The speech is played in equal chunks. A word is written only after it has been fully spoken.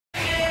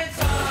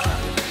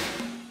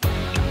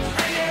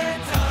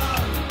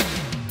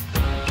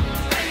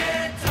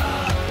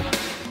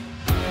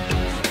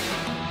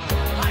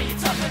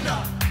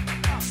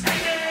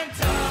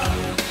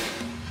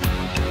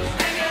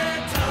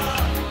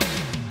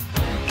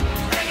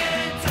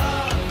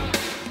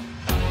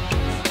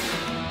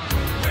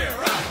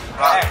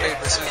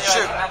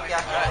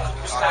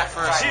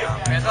first.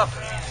 Hands up.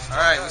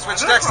 Alright, we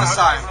switch decks this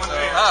time. So.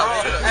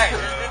 Hey,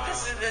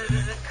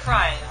 this is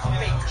crying.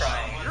 Fake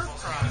crying. You're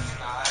crying.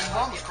 His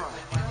mom was crying.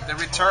 The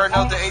return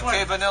of the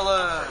 8K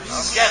vanilla.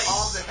 Yes.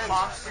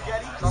 Mom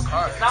spaghetti?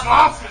 Not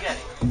mom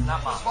spaghetti.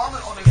 Not mom.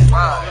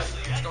 Wow.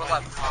 Let's go with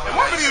left. In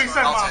one video he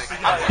said mom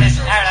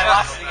spaghetti. Alright, I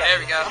lost it again. There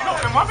we go. No,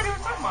 in one video he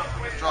said mom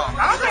spaghetti. Draw.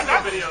 I don't think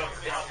that video.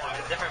 It's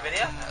a different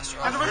video? That's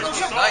And the right. original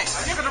song.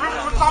 Nice. Yeah, the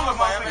original song was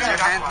mom Is spaghetti.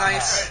 your hand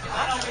nice?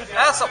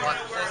 That's something.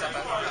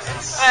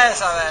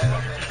 That's not bad.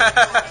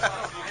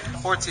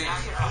 14.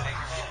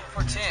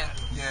 14.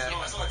 Yeah.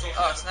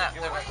 Oh, snap.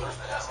 There we go.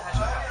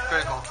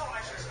 Critical.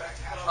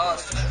 Oh,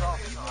 it's too strong.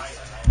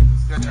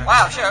 Your turn.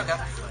 Wow, sure, okay.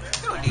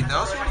 You don't need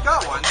those. You already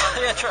got one.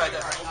 Yeah, true, I did.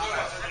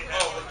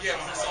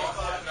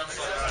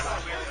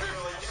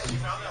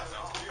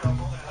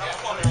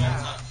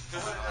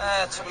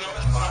 That's okay.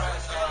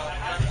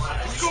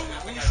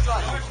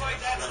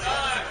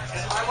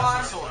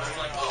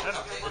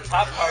 The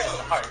top card is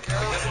the heart. It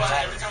doesn't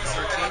matter.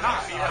 13.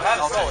 I have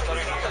a soul. It's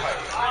underneath the heart.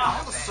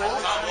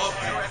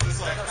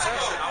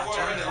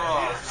 Turn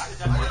draw.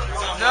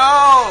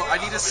 No! I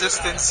need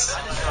assistance.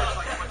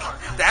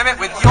 Damn it,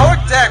 with your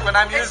deck when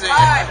I'm using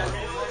it.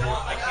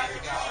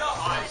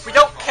 We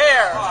don't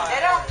care. They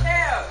don't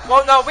care.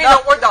 Well, no, we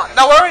don't. We're done.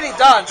 No, we're already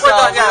done. We're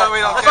done, yeah. We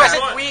don't That's why I care.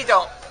 said we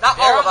don't. Not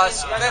all of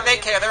us. They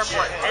care. They're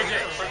important.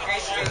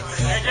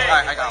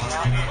 Alright, I got one.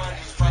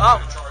 Oh.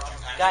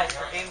 Guys,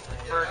 for game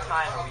for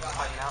time, are we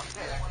talking out?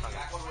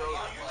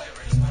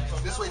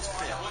 This way it's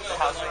fair. The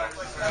house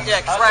rate.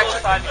 Yeah, because we're actually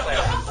fine to play.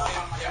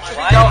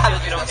 We know how to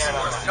do this.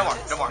 No more,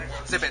 no more.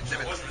 Zip it, zip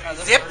it.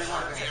 Zip.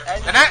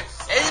 And that.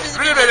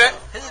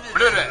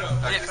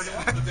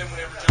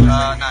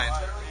 9.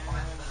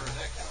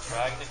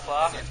 Drag the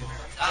clock. Drag the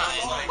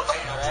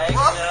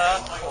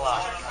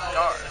clock.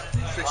 Guard.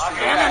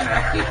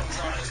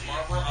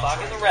 Clock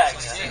in the rag.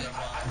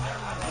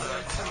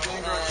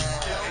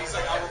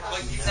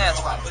 That's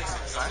fine.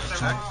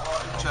 Check.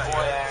 Check.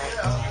 Boy, Aaron.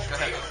 Go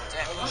ahead.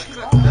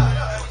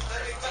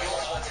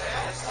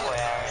 Boy,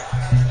 Aaron.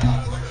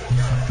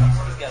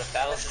 He's got a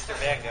Battle Sister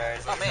Vanguard.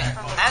 Oh, man.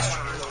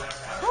 Astaroth.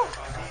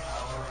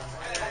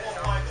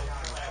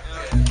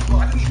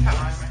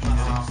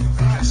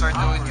 I start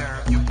doing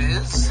your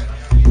biz.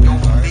 Your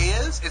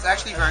biz. It's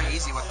actually very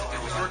easy what to do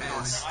with your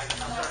biz.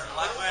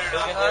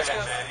 Let's go.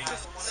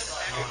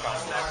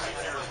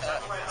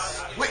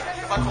 Wait,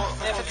 if I call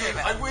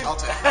I win. I'll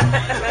take it.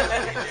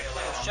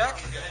 Check.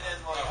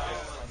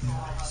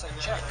 Say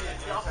check.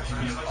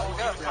 Oh,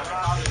 good.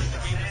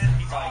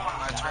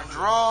 My turn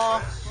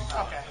draw.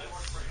 Okay.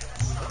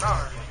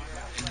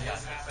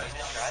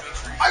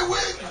 I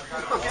win!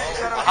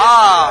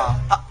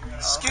 Ah!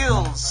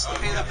 Skills.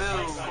 Pay the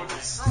bills.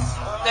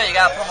 Yeah, you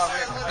gotta put them on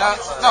rear.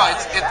 No,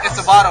 it's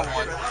the bottom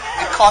one.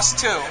 It costs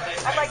 2.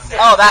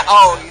 Oh, that.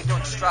 Oh, you're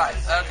doing stride.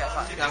 Okay,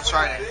 fine. Yeah, I'm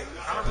trying it.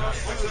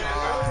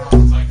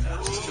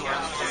 This is too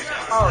early.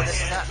 Oh,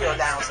 this is not your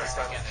down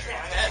system.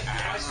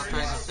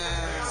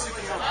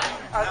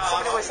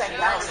 Somebody was saying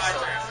down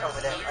system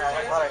over there.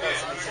 What it is,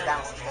 it's a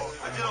down system.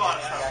 I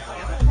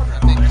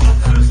think.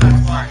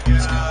 Alright,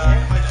 let's go.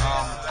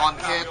 On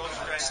hit,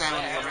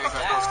 salmon and Raybird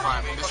plus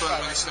 5. This one I'm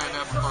going to stand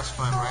up plus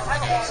 5, right?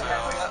 Okay, so.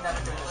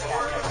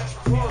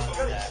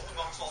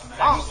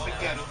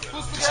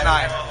 Just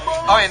 9.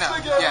 Oh, yeah, no.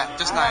 Yeah,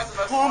 just 9.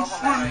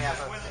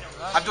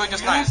 I'm doing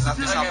just 9, not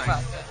just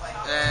something.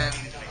 Then,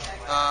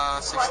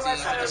 16,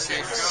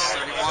 56,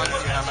 31. You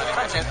have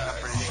that in I'm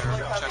pretty sure.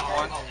 Check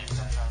 1.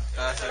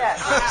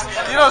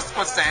 You know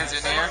what stands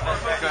in here.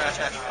 Go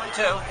ahead.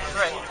 2,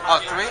 3. Oh,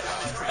 3?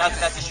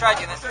 That's a strike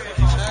unit. Check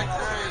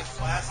 3.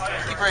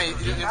 Keep right.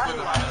 You didn't put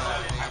it.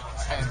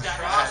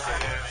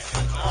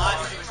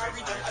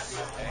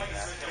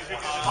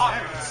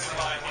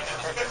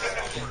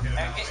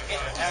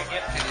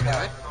 Can you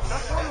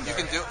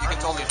do it? You can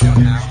totally do it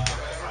now.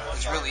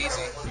 It's really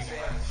easy. It's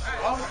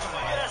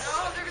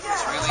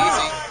really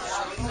easy.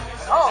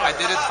 I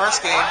did it first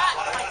game.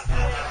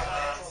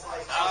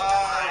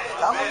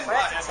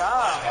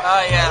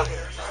 Oh, yeah.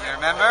 You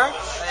remember?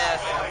 Yeah.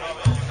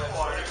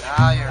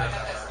 Now you remember.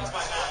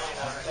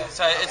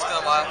 So it's been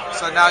a while.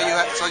 So now you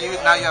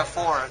have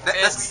 4.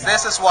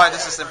 This is why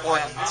this is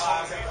important.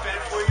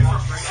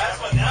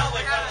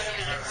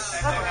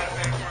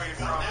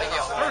 Thank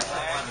you.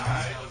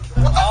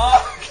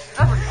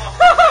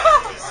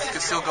 You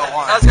can still go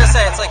on. I was gonna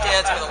say, it's like, yeah,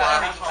 it's been a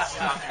while.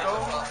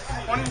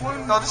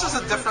 No, this is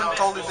a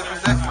totally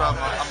different deck from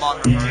Amon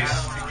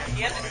Reverse.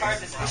 He has a card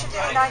that's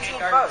 19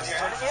 first,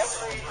 wouldn't you?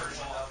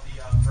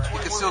 You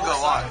can still go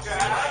on.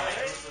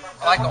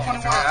 I like going.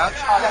 Figure it out.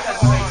 Oh, that's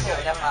a grade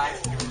 2, never mind.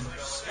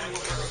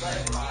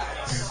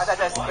 I thought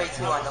that was grade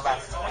 2 on the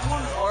left.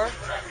 4?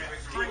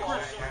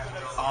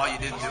 Oh, you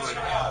didn't do it.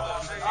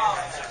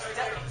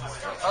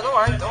 Oh, don't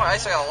worry. I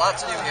still got a lot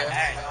to do here.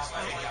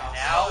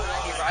 Now,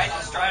 he rides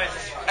the strategy.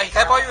 Hey,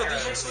 can I borrow your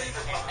Legion sleeve?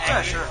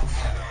 Yeah, sure.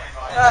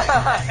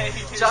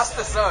 Just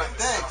the zone.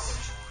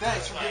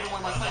 Thanks for giving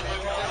away my plan.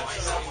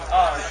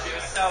 Oh,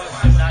 so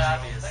it's not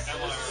obvious.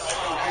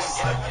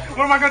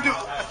 What am I gonna do?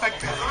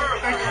 Effective.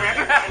 Thank you,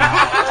 man.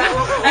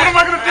 What am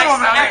I gonna do on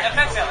that?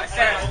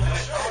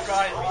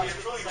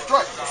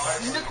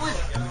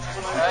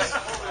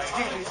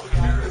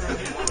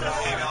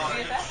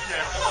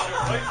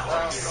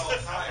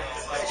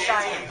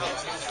 Strike.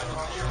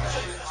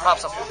 Pop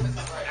something.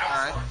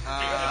 Alright.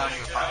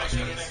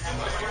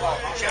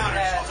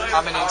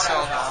 I'm in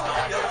incel now.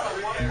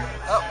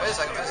 Oh, wait a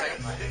second.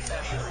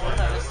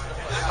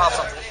 Pop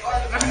something.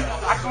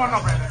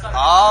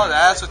 Oh,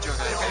 that's what you're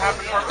gonna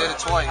do. Did it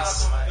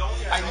twice.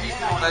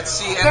 Let's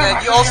see, and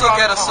then you also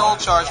get a soul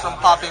charge from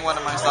popping one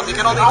of my stuff. You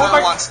can only do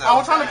it once though. I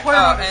was trying to play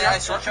on it. And I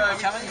soul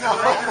charge coming?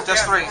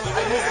 Just 3.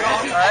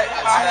 Alright,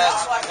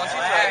 that's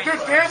 1,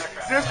 2, 3.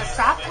 There's a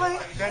soft play,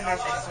 then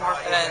there's a smart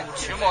play. And then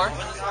 2 more.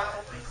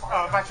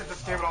 If I should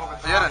just give it over.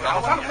 You had I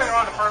was trying to play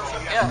around the first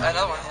one. Yeah,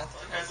 another one, yeah.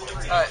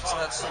 Alright, so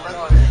that's 1,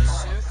 2,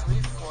 3,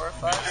 4,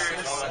 5,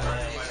 6, 7,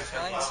 8,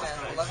 9,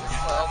 10, 11,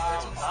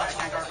 12,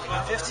 13, 14,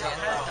 15.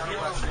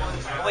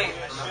 Wait.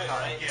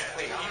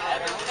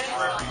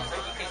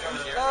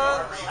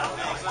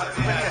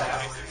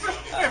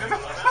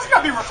 That's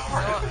gotta be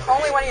recorded.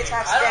 Only when he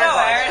attacks I don't know,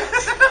 Vanguard. Aaron.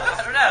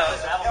 I don't know.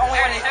 Only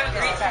when he Aaron,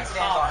 attacks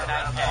Vanguard.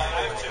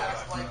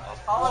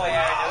 All of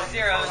Aaron,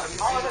 zeros.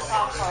 all of the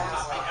top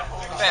phones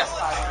Bam.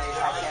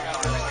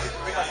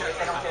 because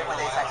they don't care when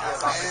they attack the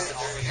opponent.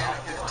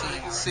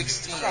 15,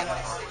 16.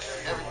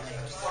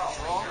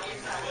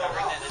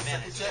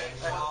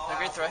 A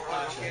great throw.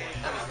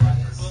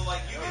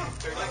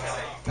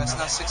 That's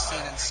not 16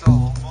 in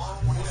soul.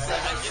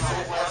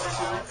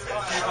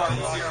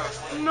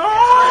 No!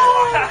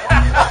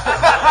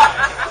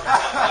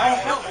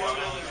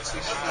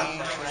 16.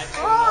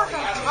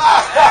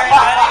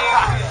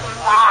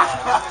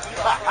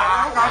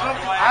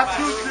 I have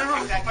 2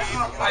 zeros.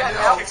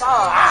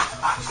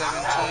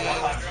 17,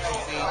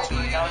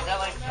 18. Now, is that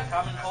like a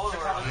common cold or?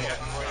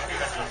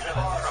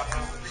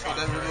 So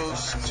that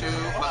removes 2,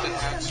 but then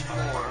adds 4.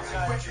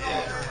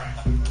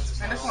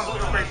 And this one's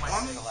grade 1.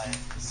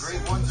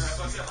 Grade 1.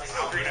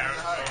 Oh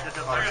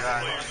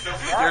god.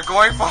 You're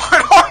going for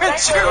it,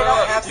 aren't you?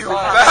 You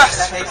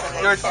bastard.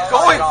 You're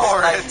going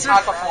for it.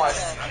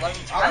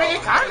 I mean,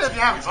 it kind of,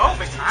 yeah, both.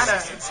 It kind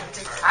of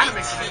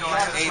makes it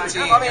annoying.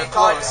 18, you're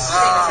close.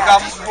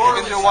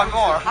 You can do 1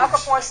 more. Aqua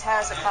Force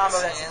has a combo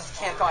that you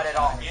can't guard at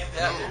all.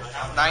 Yeah.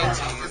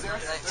 19.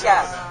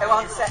 Yeah, it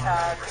won't set,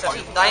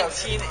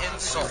 19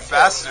 insults.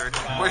 Bastard.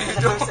 What are you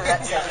doing?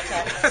 that says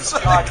you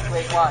can't guard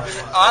grade 1.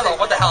 I don't know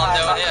what the hell I'm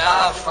doing.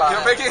 Yeah,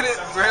 you're making it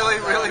really,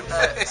 really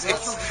big.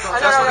 Just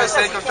for the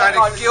sake of trying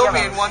to kill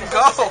me in one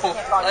go.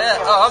 Yeah,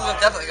 I'm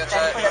definitely gonna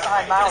try it.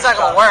 It's not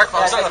gonna work,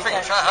 but I'm still gonna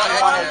freaking try.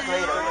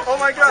 Oh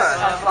my god.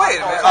 Wait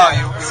a minute. Oh,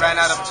 you ran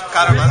out of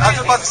counter blast. I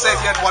was about to say if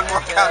you had 1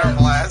 more counter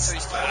blast.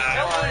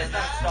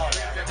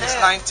 It's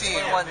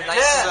 19.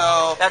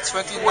 So that's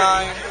 29.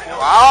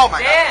 Wow,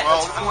 my god.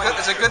 Well,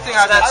 it's a good thing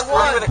I got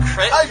scored with a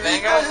crit. No,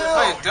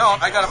 you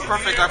don't. I got a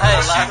perfect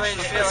last.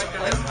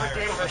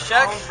 First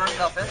check,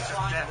 nothing.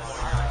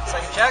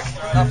 Second check,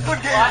 nothing.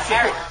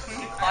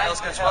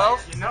 Let's go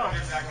 12.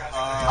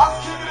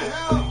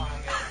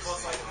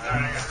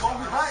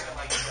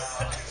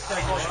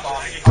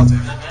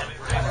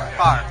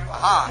 Fire.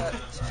 Aha.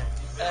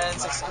 And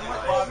 16.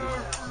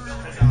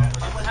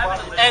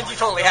 And you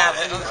totally have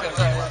it.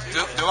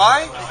 Do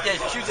I? Yeah, you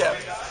do. You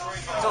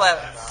still have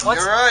it.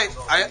 You're right.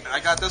 I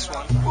got this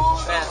one.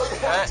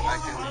 Alright. I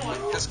can put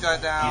this guy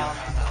down.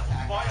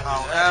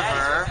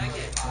 However,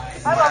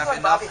 I love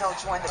when Bobby Hill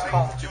joined the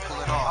cult. did you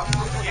pull it off?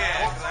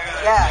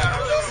 Yeah.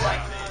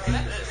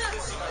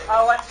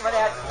 Oh, when they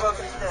had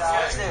broken the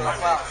zoo as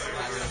well.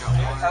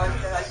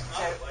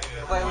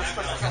 When it was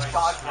supposed to catch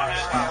dogs as well.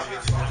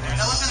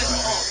 That wasn't a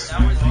cult.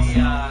 That was the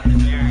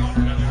Jerry.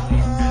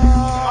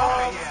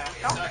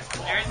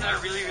 Jerry's that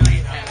are really, really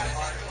intense.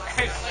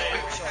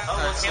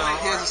 So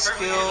here's a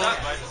skill.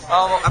 I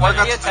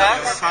forgot to attack.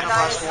 Counter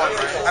blast 1,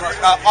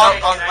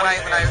 right?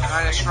 When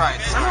I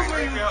strike.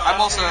 I'm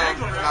also not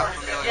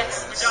familiar with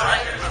this.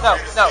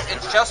 No,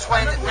 it's just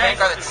when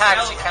Vanguard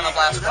attacks, you counter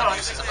blast 1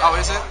 uses it. Oh,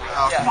 is it?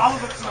 Okay. Follow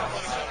the snow.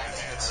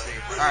 Let's see.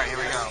 Alright, here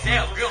we go.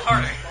 Damn, real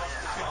harder.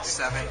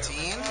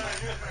 17. 17.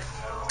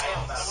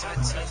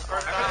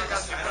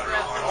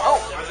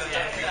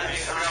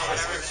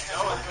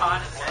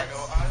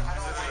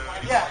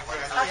 Yeah.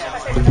 Actually, my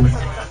favorite episode was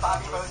when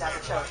Bobby rode at the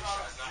church.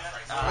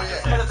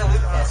 Because of the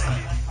lupus. He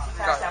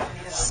passed out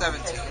from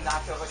 17. and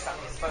knocked over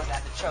something and rode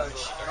at the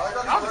church. I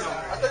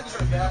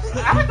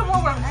like the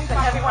one where Hank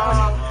Everyone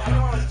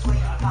was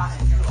bleeding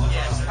cotton.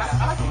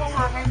 I like the one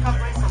where Hank got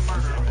blamed for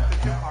murder. The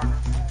Jim Carter.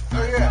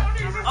 Oh, yeah.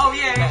 No,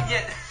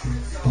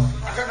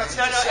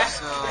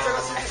 So,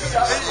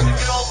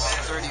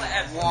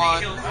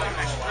 31.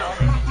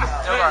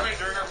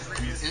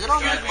 Is it on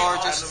me or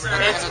just...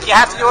 You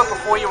have to do it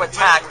before you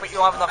attack, but you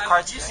don't have enough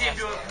cards.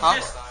 Huh?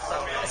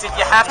 I said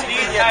you have to do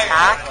the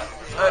attack.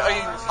 Are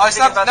you Oh, it's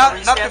not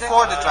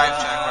before the drive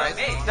check, right?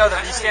 No, the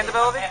rescan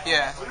ability?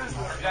 Yeah.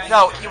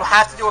 No, you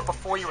have to do it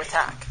before you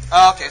attack.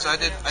 Oh, okay, so I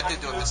did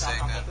do a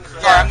mistake then.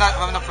 Sorry, I'm not.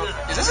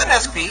 Is this an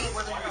SP?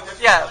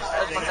 Yeah.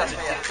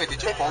 Wait,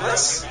 did you pull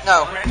this?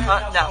 No. You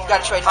No.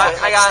 gotta trade for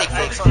I got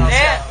someone else.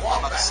 Yeah.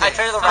 I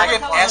traded the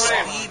Friggin' racket.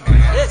 SP,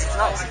 man. It is. It's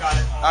nice.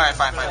 Alright,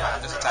 fine.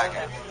 Just attack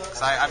it.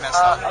 Cause I messed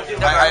up.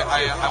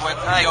 I went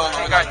YOLO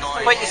without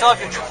knowing. Wait, you still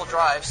have your triple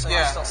drive, so Yeah.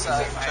 you're still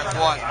set. Check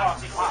 1.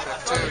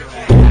 Check 2.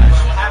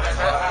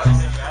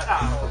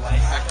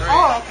 Check 3.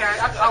 Oh, okay.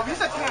 We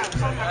said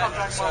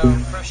 10. So,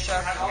 first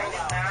check.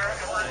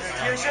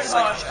 So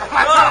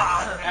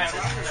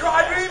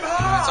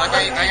I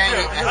can't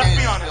use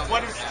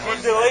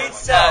Delayed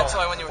Yeah, until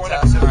I win you a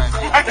test. Alright.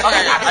 Okay,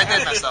 I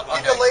did mess up.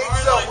 Okay. Delayed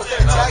self with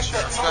an attack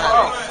that's Go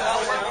ahead.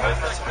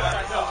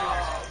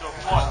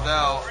 Oh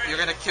no, you're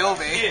gonna kill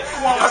me.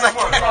 Because I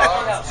can't.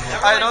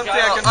 I don't think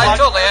I can. I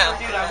totally am.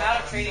 Dude, I'm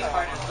out of trading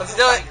card. Let's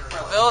do it.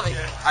 Ability.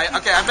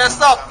 Okay, I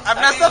messed up. I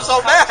messed up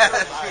so bad.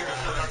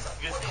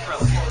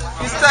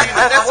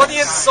 That's what the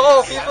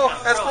insult, people.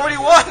 That's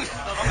 41.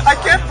 I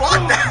can't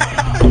block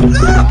that.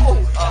 No.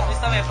 Please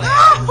tell me I play.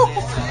 No.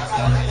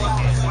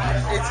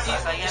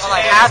 Well,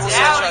 I have to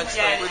switch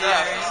With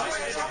that.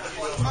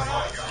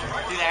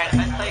 Dude, I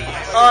play you.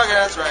 Oh, okay,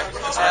 that's right.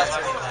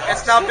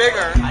 It's now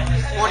bigger.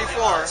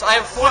 44. So I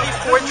have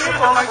 44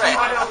 triple crit.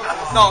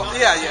 No,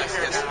 yes.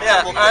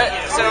 Yeah, alright.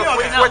 So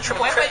 44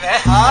 triple crit.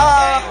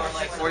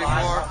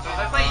 44.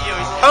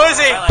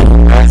 Cozy!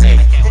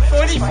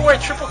 44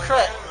 triple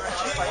crit.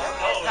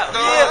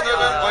 No.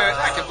 Wait,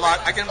 I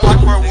can block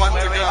for 1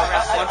 to go.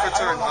 1 per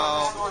turn.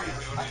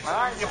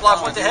 You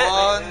block one to hit.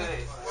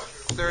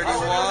 31,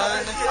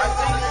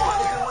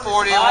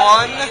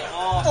 41,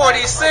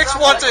 46,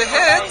 1 to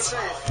hit.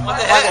 1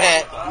 to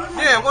hit.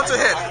 Yeah, 1 to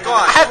hit. Go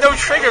on. I have no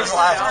triggers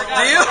left.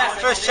 Do you?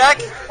 First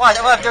check. Watch,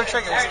 I have no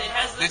triggers.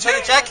 Did you?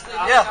 Check?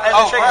 Yeah, I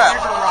have no triggers.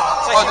 Crap.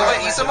 Oh,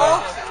 did you eat them all?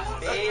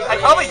 I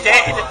probably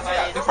did.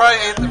 You probably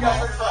ate them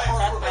all.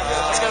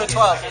 Let's go to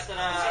 12.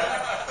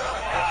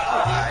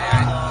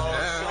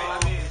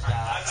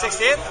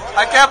 16?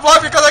 I can't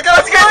block because I got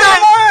to Let's get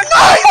it!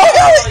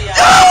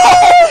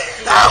 No!